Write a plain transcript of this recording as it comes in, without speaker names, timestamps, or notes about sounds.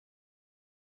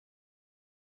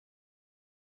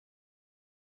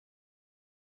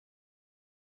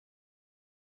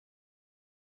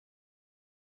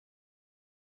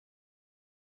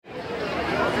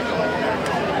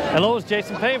Hello, it's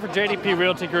Jason Payne for JDP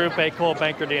Realty Group, a Coldwell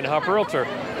Banker, D & Harper Realtor.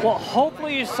 Well,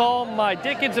 hopefully you saw my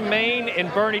Dickens in Maine and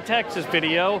Bernie, Texas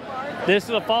video. This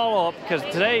is a follow-up because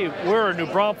today we're in New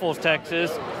Braunfels,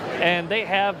 Texas, and they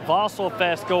have Wassail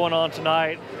Fest going on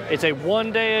tonight. It's a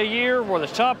one day a year where the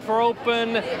shops are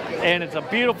open, and it's a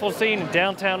beautiful scene in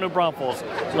downtown New Braunfels.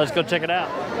 Let's go check it out.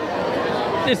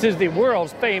 This is the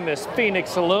world's famous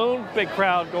Phoenix Saloon. Big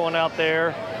crowd going out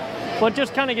there. But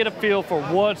just kind of get a feel for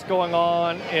what's going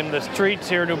on in the streets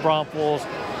here in New Braunfels.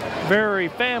 Very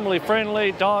family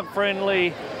friendly, dog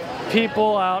friendly,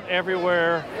 people out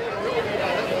everywhere.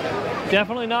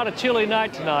 Definitely not a chilly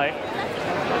night tonight,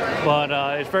 but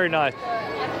it's very nice.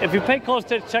 If you pay close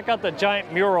attention, check out the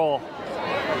giant mural.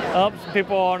 Some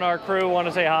people on our crew want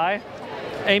to say hi.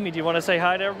 Amy, do you want to say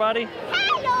hi to everybody?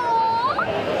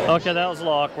 Hello! Okay, that was a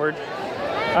little awkward.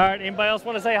 All right, anybody else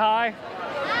want to say hi?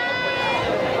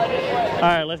 All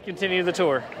right, let's continue the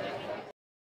tour.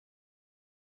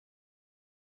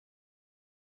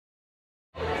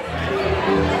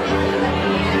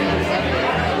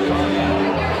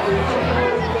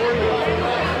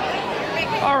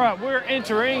 All right, we're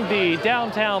entering the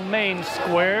downtown main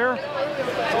square.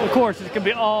 Of course, it's gonna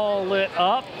be all lit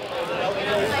up.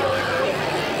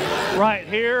 Right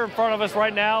here in front of us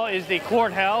right now is the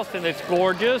courthouse, and it's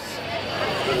gorgeous.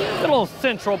 The little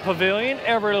central pavilion.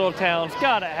 Every little town's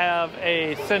got to have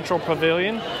a central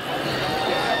pavilion.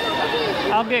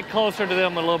 I'll get closer to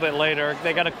them a little bit later.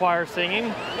 They got a choir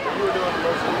singing.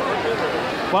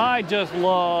 Well, I just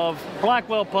love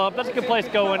Blackwell Pub. That's a good place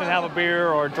to go in and have a beer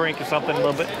or a drink or something a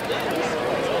little bit.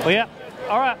 But yeah,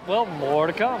 all right, well, more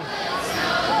to come.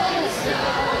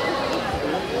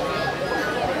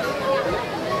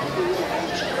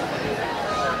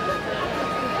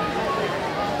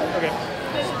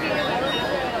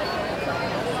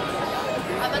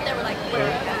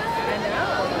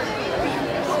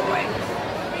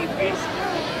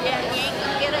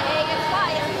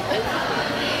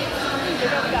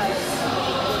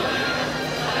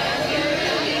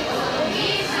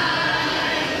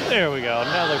 There we go.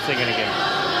 Now they're singing again.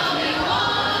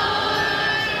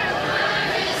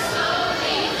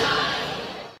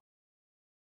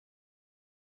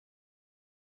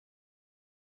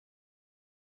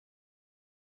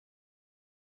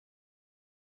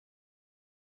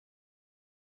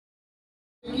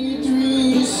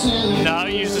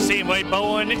 Not used to seeing Wade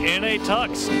Bowen in a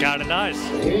tux. Kind of nice.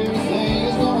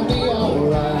 Everything's gonna be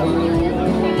alright.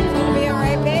 It's gonna be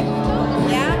alright, babe?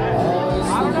 Yeah?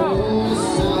 I don't know.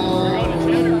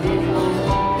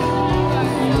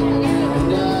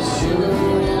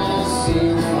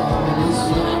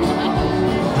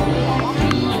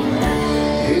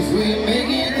 If we make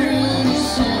it through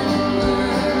December.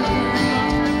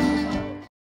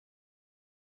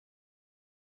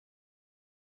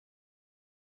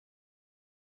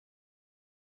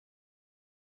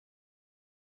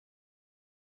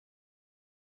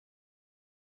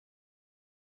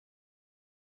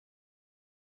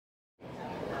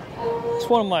 It's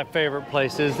one of my favorite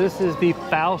places. This is the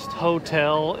Faust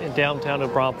Hotel in downtown New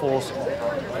Braunfels.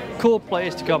 Cool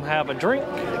place to come have a drink,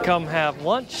 to come have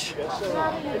lunch,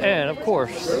 and of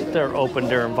course, they're open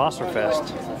during Wassail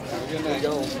Fest.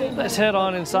 Let's head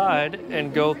on inside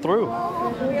and go through.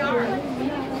 All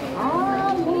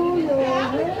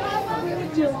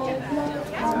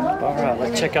right,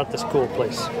 let's check out this cool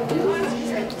place.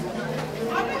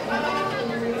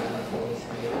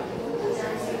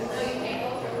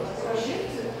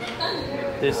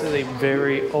 This is a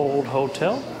very old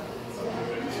hotel.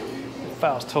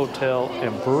 Faust Hotel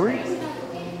and Brewery.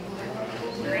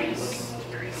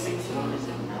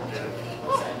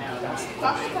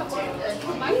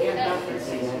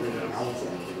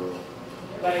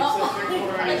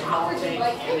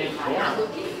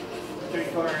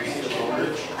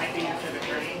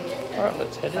 All right,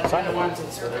 let's head inside.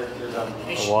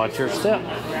 Watch your step.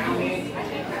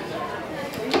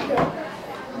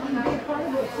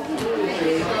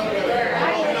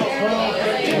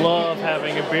 Love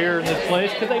having a beer in this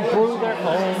place because they brew their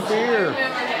own beer.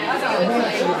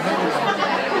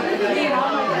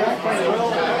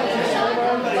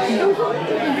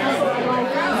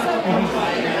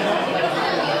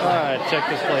 Alright, check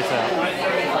this place out.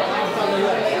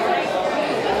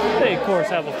 They of course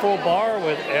have a full bar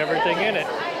with everything in it.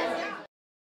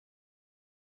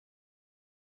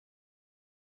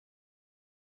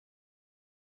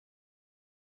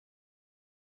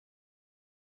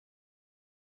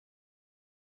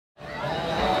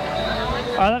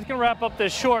 That's going to wrap up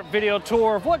this short video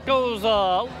tour of what goes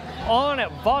on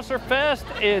at Wassail Fest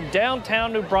in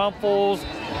downtown New Braunfels.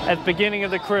 at the beginning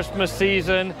of the Christmas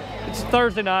season. It's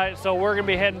Thursday night, so we're gonna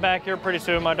be heading back here pretty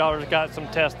soon. My daughter's got some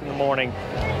tests in the morning.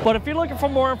 But if you're looking for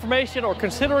more information or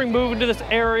considering moving to this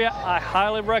area, I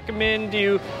highly recommend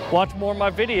you watch more of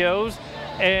my videos.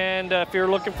 And if you're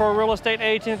looking for a real estate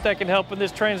agent that can help in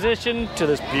this transition to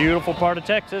this beautiful part of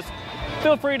Texas,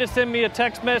 feel free to send me a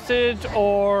text message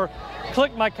or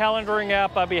click my calendaring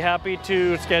app. I'd be happy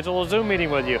to schedule a Zoom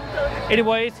meeting with you.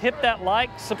 Anyways, hit that like,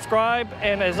 subscribe,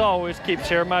 and as always, keep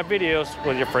sharing my videos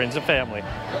with your friends and family.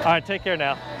 All right, take care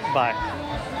now. Bye.